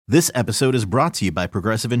This episode is brought to you by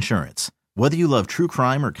Progressive Insurance. Whether you love true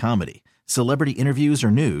crime or comedy, celebrity interviews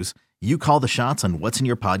or news, you call the shots on what's in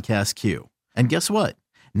your podcast queue. And guess what?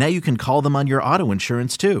 Now you can call them on your auto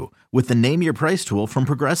insurance too with the Name Your Price tool from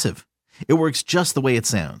Progressive. It works just the way it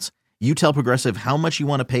sounds. You tell Progressive how much you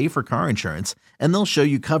want to pay for car insurance, and they'll show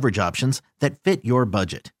you coverage options that fit your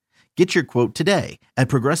budget. Get your quote today at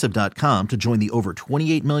Progressive.com to join the over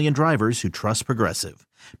 28 million drivers who trust Progressive.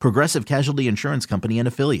 Progressive Casualty Insurance Company and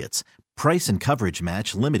Affiliates. Price and coverage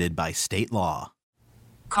match limited by state law.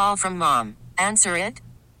 Call from mom. Answer it.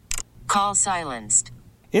 Call silenced.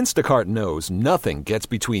 Instacart knows nothing gets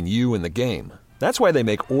between you and the game. That's why they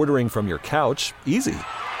make ordering from your couch easy.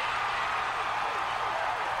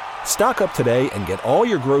 Stock up today and get all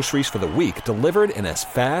your groceries for the week delivered in as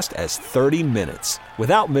fast as 30 minutes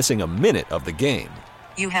without missing a minute of the game.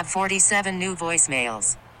 You have 47 new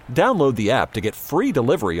voicemails. Download the app to get free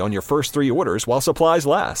delivery on your first 3 orders while supplies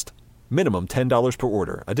last. Minimum $10 per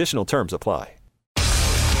order. Additional terms apply.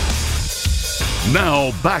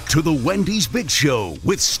 Now back to the Wendy's Big Show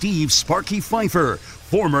with Steve Sparky Pfeiffer,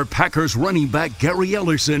 former Packers running back Gary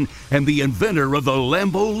Ellerson, and the inventor of the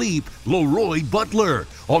Lambeau Leap, Leroy Butler,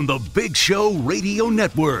 on the Big Show Radio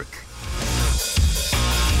Network.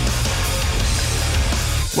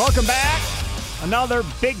 Welcome back. Another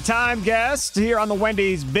big-time guest here on the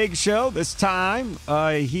Wendy's Big Show. This time,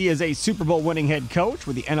 he is a Super Bowl winning head coach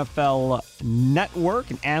with the NFL Network,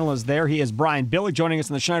 an analyst there. He is Brian Billick joining us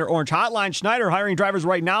on the Schneider Orange Hotline. Schneider hiring drivers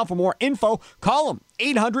right now. For more info, call him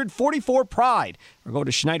 844-PRIDE or go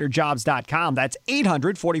to SchneiderJobs.com. That's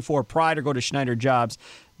 844-PRIDE or go to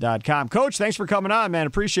SchneiderJobs.com. Coach, thanks for coming on, man.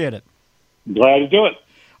 Appreciate it. Glad to do it.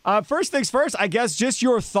 First things first, I guess just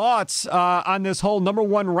your thoughts on this whole number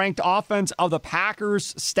one ranked offense of the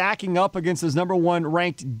Packers stacking up against this number one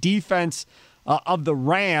ranked defense of the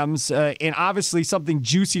Rams, and obviously something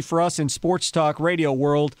juicy for us in sports talk radio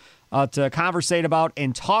world to conversate about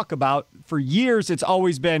and talk about. For years, it's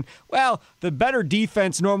always been, well, the better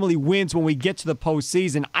defense normally wins when we get to the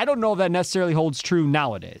postseason. I don't know if that necessarily holds true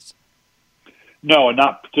nowadays. No, and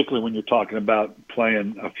not particularly when you're talking about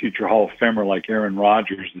playing a future Hall of Famer like Aaron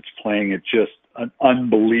Rodgers that's playing at just an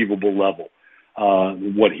unbelievable level.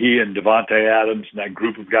 What he and Davante Adams and that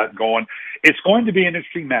group have got going. It's going to be an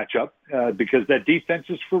interesting matchup because that defense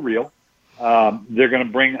is for real. They're going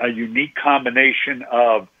to bring a unique combination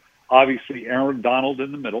of, obviously, Aaron Donald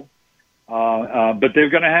in the middle. But they're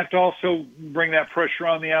going to have to also bring that pressure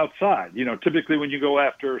on the outside. You know, typically when you go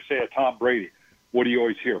after, say, a Tom Brady, what do you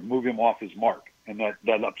always hear? Move him off his mark. And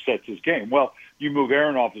that upsets his game. Well, you move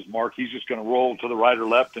Aaron off his mark, he's just going to roll to the right or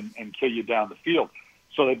left and kill you down the field.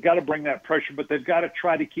 So they've got to bring that pressure, but they've got to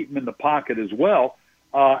try to keep him in the pocket as well.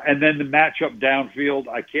 And then the matchup downfield,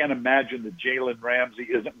 I can't imagine that Jalen Ramsey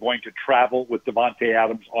isn't going to travel with Davante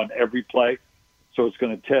Adams on every play. So it's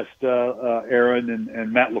going to test Aaron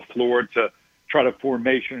and Matt LaFleur to try to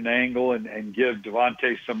formation an angle and give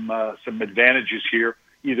Davante some advantages here,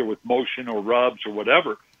 either with motion or rubs or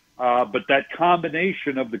whatever. But that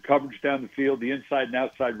combination of the coverage down the field, the inside and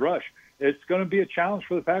outside rush, it's going to be a challenge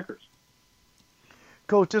for the Packers.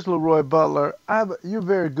 Coach, this is Leroy Butler. You're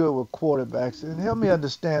very good with quarterbacks, and help me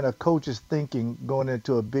understand a coach's thinking going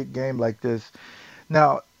into a big game like this.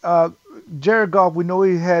 Now, Jared Goff, we know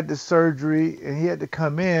he had the surgery, and he had to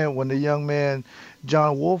come in when the young man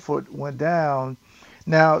John Wolford went down.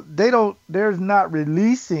 Now, they're not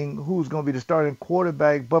releasing who's going to be the starting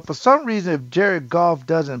quarterback, but for some reason, if Jared Goff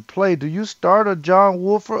doesn't play, do you start a John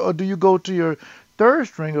Wolford or do you go to your third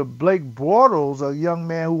stringer, Blake Bortles, a young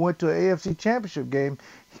man who went to an AFC Championship game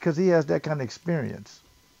because he has that kind of experience?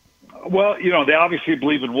 Well, you know, they obviously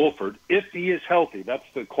believe in Wolford. If he is healthy, that's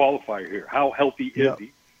the qualifier here. How healthy is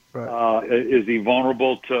he? Right. Is he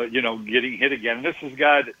vulnerable to, getting hit again? And this is a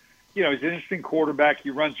guy that, he's an interesting quarterback.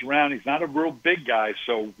 He runs around. He's not a real big guy,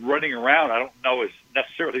 so running around I don't know is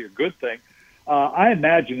necessarily a good thing. I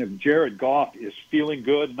imagine if Jared Goff is feeling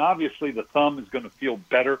good, and obviously the thumb is going to feel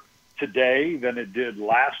better today than it did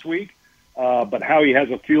last week, but how he has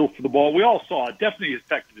a feel for the ball, we all saw it. Definitely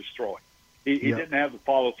affected his throwing. He didn't have the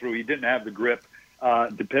follow-through. He didn't have the grip.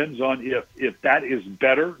 Depends on if that is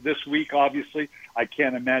better this week, obviously. I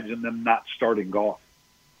can't imagine them not starting Goff.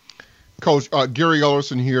 Coach, Gary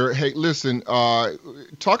Ellerson here. Hey, listen,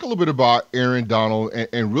 talk a little bit about Aaron Donald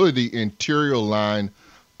and really the interior line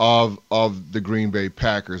of the Green Bay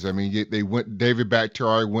Packers. I mean, David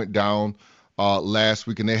Bakhtiari went down last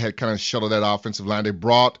week, and they had kind of shuttled that offensive line. They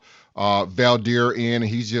brought Valdir in, and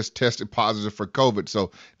he's just tested positive for COVID.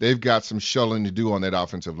 So they've got some shuttling to do on that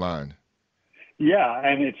offensive line. Yeah,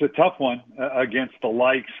 and it's a tough one against the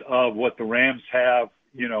likes of what the Rams have,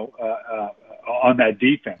 on that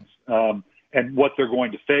defense and what they're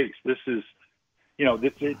going to face. This is,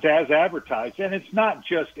 it's as advertised, and it's not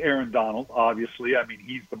just Aaron Donald. Obviously, I mean,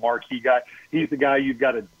 he's the marquee guy. He's the guy you've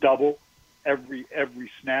got to double every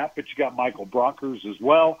snap. But you got Michael Brockers as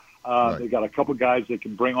well. Right. They got a couple guys that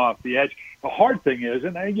can bring off the edge. The hard thing is,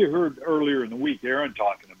 and you heard earlier in the week Aaron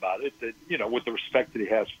talking about it, that with the respect that he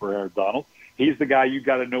has for Aaron Donald, he's the guy you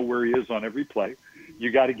got to know where he is on every play.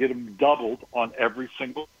 You got to get him doubled on every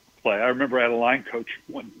single play. I remember I had a line coach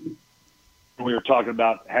when we were talking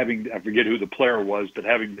about having, I forget who the player was, but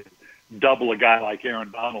having to double a guy like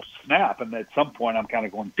Aaron Donald's snap. And at some point I'm kind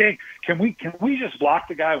of going, dang, can we just block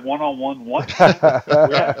the guy one-on-one once? we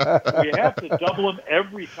have to double him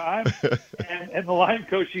every time. And the line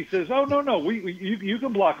coach, he says, oh, no, you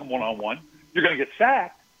can block him one-on-one. You're going to get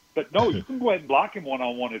sacked. But no, you can go ahead and block him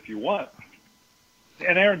one-on-one if you want.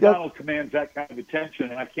 And Aaron Donald commands that kind of attention,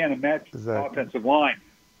 and I can't imagine the offensive line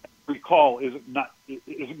recall isn't going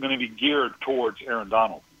to be geared towards Aaron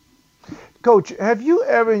Donald. Coach, have you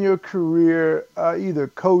ever in your career either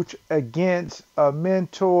coached against a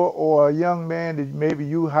mentor or a young man that maybe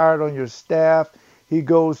you hired on your staff? He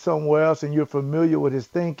goes somewhere else and you're familiar with his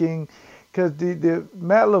thinking? Because the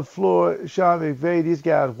Matt LaFleur, Sean McVay, these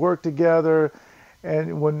guys work together.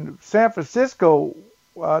 And when San Francisco,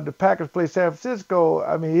 the Packers played San Francisco,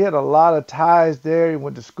 I mean, he had a lot of ties there. He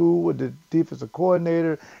went to school with the defensive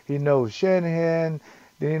coordinator. He knows Shanahan.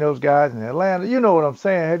 Then he knows guys in Atlanta. You know what I'm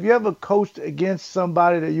saying. Have you ever coached against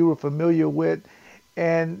somebody that you were familiar with?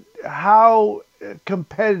 And how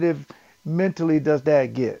competitive mentally does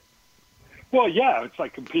that get? Well, yeah, it's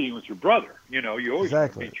like competing with your brother. You always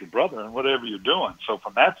compete your brother in whatever you're doing. So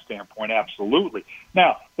from that standpoint, absolutely.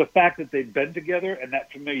 Now, the fact that they've been together and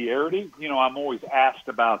that familiarity, I'm always asked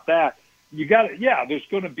about that. There's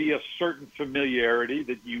going to be a certain familiarity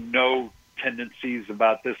that tendencies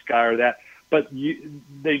about this guy or that, but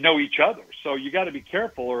they know each other. So you got to be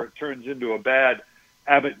careful or it turns into a bad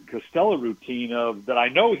Abbott and Costello routine of that I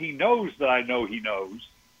know he knows that I know he knows,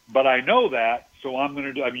 but I know that, so I'm going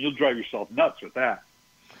to do. I mean, you'll drive yourself nuts with that.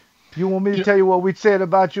 You want me to tell you what we said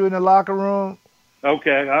about you in the locker room?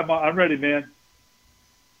 Okay, I'm ready, man.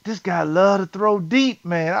 This guy love to throw deep,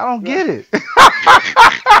 man. I don't get it.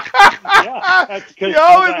 Yeah, that's because you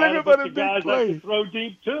always looking for the big guys play. like to throw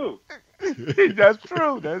deep too. That's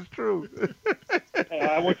true. Hey,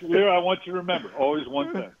 I want you to remember always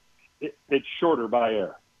one thing: it's shorter by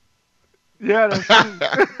air. Yeah, that's true.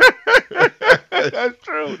 That's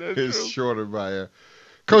true. It's shorter by air.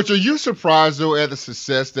 Coach, are you surprised though at the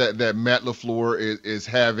success that Matt LaFleur is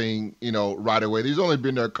having? Right away. He's only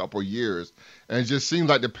been there a couple of years, and it just seems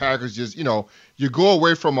like the Packers just, you go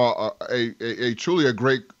away from a truly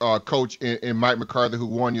great coach in Mike McCarthy who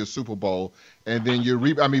won your Super Bowl, and then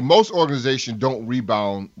most organizations don't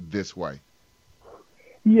rebound this way.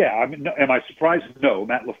 Yeah, I mean, am I surprised? No,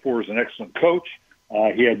 Matt LaFleur is an excellent coach.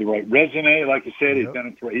 He had the right resume, like you said.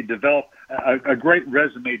 He developed a great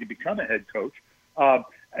resume to become a head coach.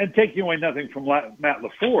 And taking away nothing from Matt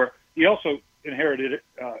LaFleur, he also inherited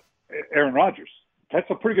Aaron Rodgers. That's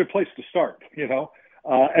a pretty good place to start,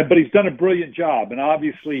 but he's done a brilliant job, and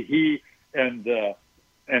obviously he and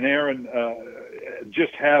Aaron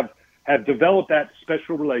just have developed that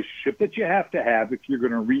special relationship that you have to have if you're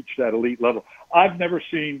going to reach that elite level. I've never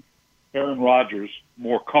seen Aaron Rodgers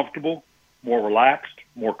more comfortable, more relaxed,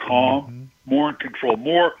 more calm, more in control,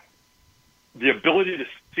 more the ability to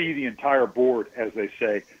see the entire board, as they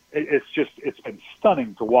say. It's been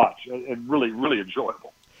stunning to watch and really, really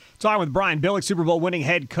enjoyable. Talking with Brian Billick, Super Bowl winning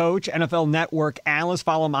head coach, NFL Network analyst.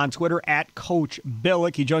 Follow him on Twitter at Coach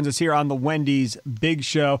Billick. He joins us here on the Wendy's Big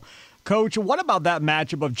Show. Coach, what about that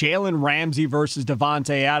matchup of Jalen Ramsey versus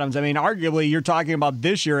Davante Adams? I mean, arguably, you're talking about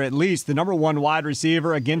this year at least the number one wide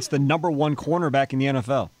receiver against the number one cornerback in the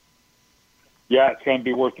NFL. Yeah, it's going to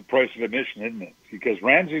be worth the price of admission, isn't it? Because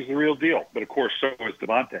Ramsey's the real deal, but of course so is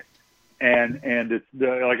Davante. And it's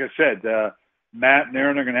like I said, Matt and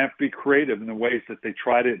Aaron are going to have to be creative in the ways that they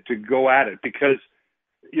try to go at it because,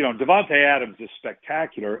 Davante Adams is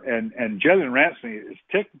spectacular, and Jalen Ramsey is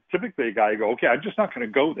typically a guy you go, okay, I'm just not going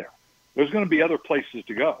to go there. There's going to be other places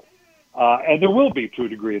to go. And there will be to a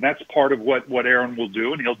degree, and that's part of what Aaron will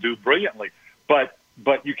do, and he'll do brilliantly. But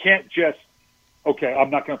you can't just, okay, I'm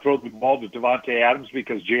not going to throw the ball to Davante Adams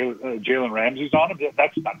because Jalen Ramsey's on him.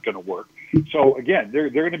 That's not going to work. So, again, they're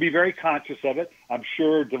going to be very conscious of it. I'm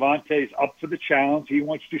sure Davante's up for the challenge. He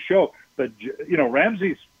wants to show. But,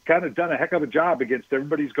 Ramsey's kind of done a heck of a job against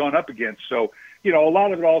everybody he's gone up against. So, a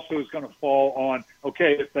lot of it also is going to fall on,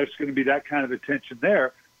 okay, if there's going to be that kind of attention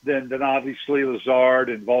there, then obviously Lazard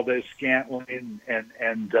and Valdez-Scantling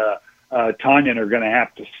and Tanyan are going to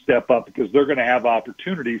have to step up because they're going to have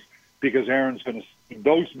opportunities because Aaron's going to see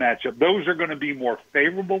those matchups. Those are going to be more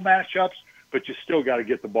favorable matchups, but you still got to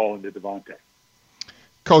get the ball into Devontae.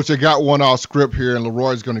 Coach, I got one off script here, and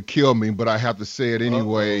Leroy's going to kill me, but I have to say it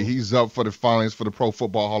anyway. He's up for the finalists for the Pro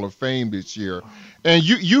Football Hall of Fame this year. And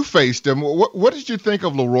you faced him. What did you think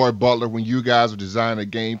of Leroy Butler when you guys were designing a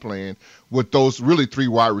game plan with those really 3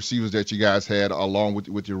 wide receivers that you guys had along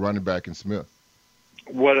with your running back in Smith?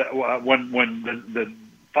 When the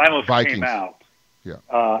finalists Vikings came out, yeah,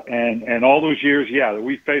 and all those years, yeah,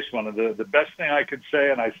 we faced one of the best thing I could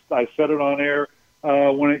say, and I said it on air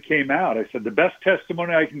when it came out. I said the best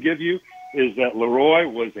testimony I can give you is that Leroy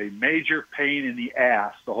was a major pain in the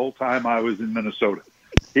ass the whole time I was in Minnesota.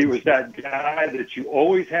 He was that guy that you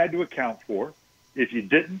always had to account for. If you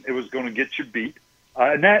didn't, it was going to get you beat.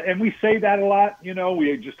 And we say that a lot. You know,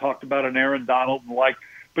 we just talked about an Aaron Donald and the like.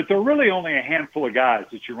 But there are really only a handful of guys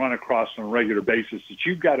that you run across on a regular basis that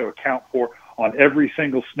you've got to account for on every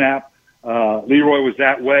single snap. Leroy was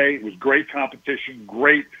that way. It was great competition,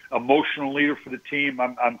 great emotional leader for the team.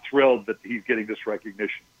 I'm thrilled that he's getting this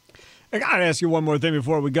recognition. I got to ask you one more thing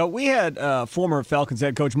before we go. We had former Falcons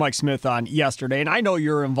head coach Mike Smith on yesterday, and I know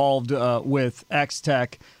you're involved with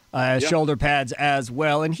X-Tech shoulder pads as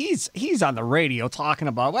well, and he's on the radio talking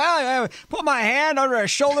about, well, I put my hand under a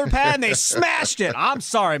shoulder pad and they smashed it. I'm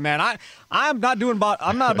sorry, man. I'm not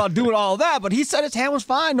about doing all that, but he said his hand was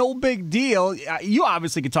fine, no big deal. You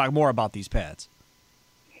obviously could talk more about these pads.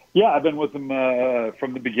 Yeah, I've been with them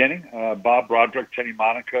from the beginning. Bob Broderick, Teddy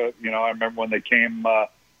Monica. You know, I remember when they came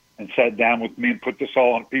and sat down with me and put this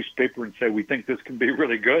all on a piece of paper and said, we think this can be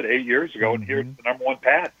really good 8 years ago, and here's the number 1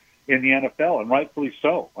 pad in the NFL, and rightfully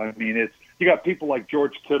so. I mean, you got people like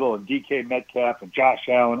George Kittle and DK Metcalf and Josh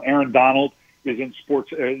Allen. Aaron Donald is in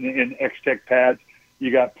sports in X-Tech pads.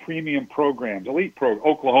 You got premium programs, elite programs,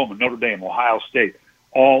 Oklahoma, Notre Dame, Ohio State,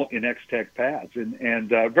 all in X-Tech pads, and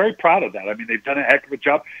very proud of that. I mean, they've done a heck of a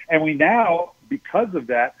job, and we now, because of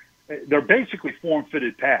that, they're basically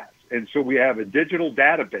form-fitted pads. And so we have a digital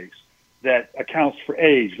database that accounts for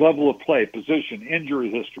age, level of play, position, injury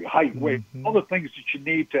history, height, weight, all the things that you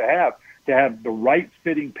need to have the right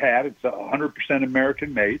fitting pad. It's 100%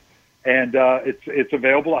 American made, and it's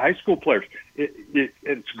available to high school players. It's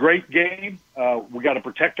a great game. We got to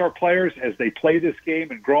protect our players as they play this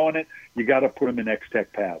game and grow in it. You got to put them in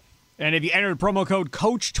X-Tech pads. And if you enter the promo code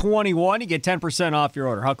Coach21, you get 10% off your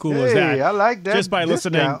order. How cool is that? I like that. Just by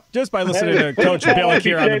listening to Coach Billick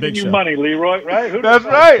here on the Big Show. Money, Leroy, right? That's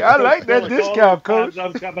right. I like that discount, Coach.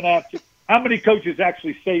 I'm coming after you. How many coaches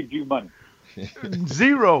actually saved you money?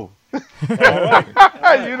 0. You're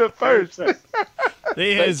the first.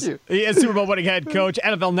 He is Super Bowl winning head coach,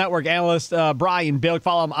 NFL Network analyst Brian Billick.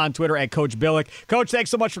 Follow him on Twitter at Coach Billick. Coach, thanks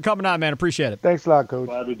so much for coming on, man. Appreciate it. Thanks a lot, Coach.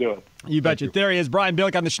 Glad to do it. You betcha. There he is, Brian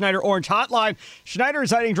Billick on the Schneider Orange Hotline. Schneider is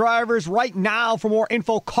hiring drivers right now. For more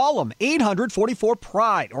info, call them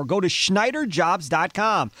 844-PRIDE or go to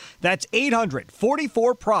SchneiderJobs.com. That's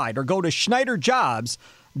 844-PRIDE or go to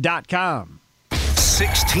SchneiderJobs.com.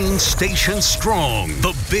 16 stations strong,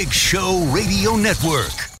 the Big Show Radio Network.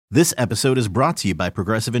 This episode is brought to you by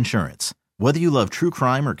Progressive Insurance. Whether you love true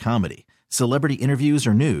crime or comedy, celebrity interviews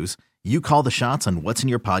or news, you call the shots on what's in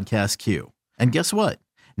your podcast queue. And guess what?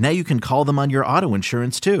 Now you can call them on your auto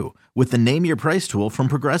insurance too with the Name Your Price tool from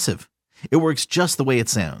Progressive. It works just the way it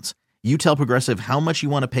sounds. You tell Progressive how much you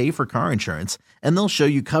want to pay for car insurance, and they'll show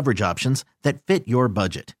you coverage options that fit your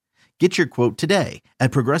budget. Get your quote today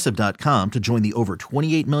at Progressive.com to join the over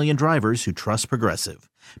 28 million drivers who trust Progressive.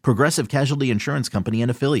 Progressive Casualty Insurance Company and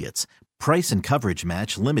Affiliates. Price and coverage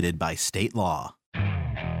match limited by state law.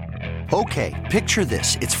 Okay, picture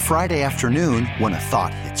this. It's Friday afternoon when a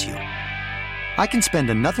thought hits you. I can spend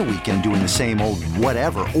another weekend doing the same old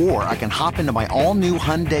whatever, or I can hop into my all-new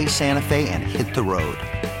Hyundai Santa Fe and hit the road.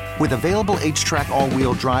 With available H-Track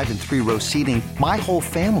all-wheel drive and 3-row seating, my whole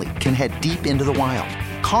family can head deep into the wild.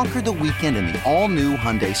 Conquer the weekend in the all-new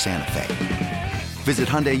Hyundai Santa Fe. Visit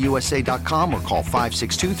HyundaiUSA.com or call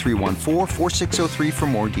 562-314-4603 for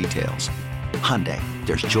more details. Hyundai,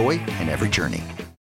 there's joy in every journey.